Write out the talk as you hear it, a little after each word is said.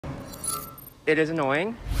It is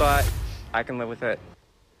annoying, but I can live with it.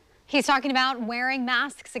 He's talking about wearing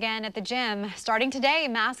masks again at the gym. Starting today,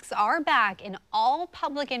 masks are back in all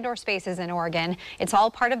public indoor spaces in Oregon. It's all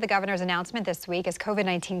part of the governor's announcement this week as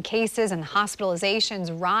COVID-19 cases and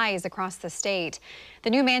hospitalizations rise across the state. The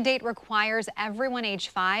new mandate requires everyone age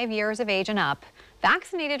 5 years of age and up,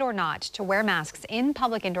 vaccinated or not, to wear masks in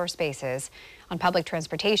public indoor spaces. On public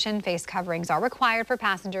transportation, face coverings are required for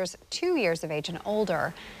passengers 2 years of age and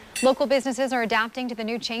older. Local businesses are adapting to the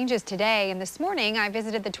new changes today, and this morning I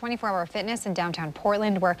visited the 24-hour fitness in downtown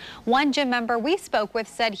Portland, where one gym member we spoke with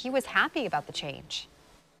said he was happy about the change.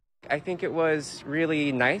 I think it was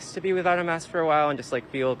really nice to be without a mask for a while and just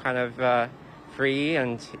feel kind of free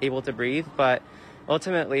and able to breathe, but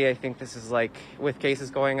ultimately I think this is with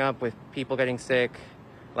cases going up, with people getting sick,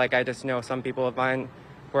 I just know some people of mine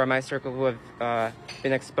who are in my circle who have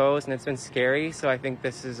been exposed, and it's been scary. So I think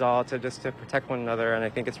this is all to protect one another, and I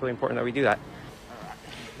think it's really important that we do that.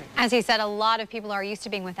 As he said, a lot of people are used to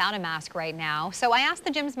being without a mask right now. So I asked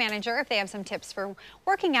the gym's manager if they have some tips for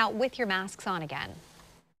working out with your masks on again.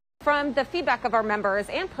 From the feedback of our members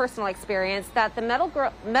and personal experience, that the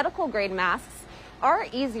medical grade masks are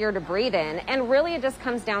easier to breathe in, and really it just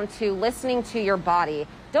comes down to listening to your body.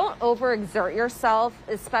 Don't overexert yourself,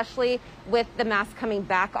 especially with the mask coming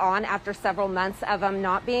back on after several months of them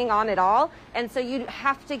not being on at all. And so you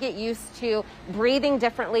have to get used to breathing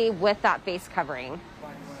differently with that face covering.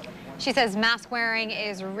 She says mask wearing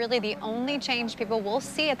is really the only change people will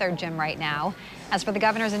see at their gym right now. As for the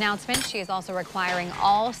governor's announcement, she is also requiring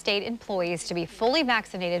all state employees to be fully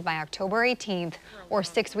vaccinated by October 18th, or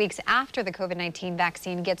 6 weeks after the COVID-19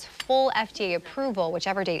 vaccine gets full FDA approval,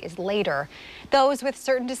 whichever date is later. Those with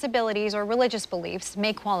certain disabilities or religious beliefs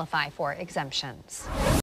may qualify for exemptions.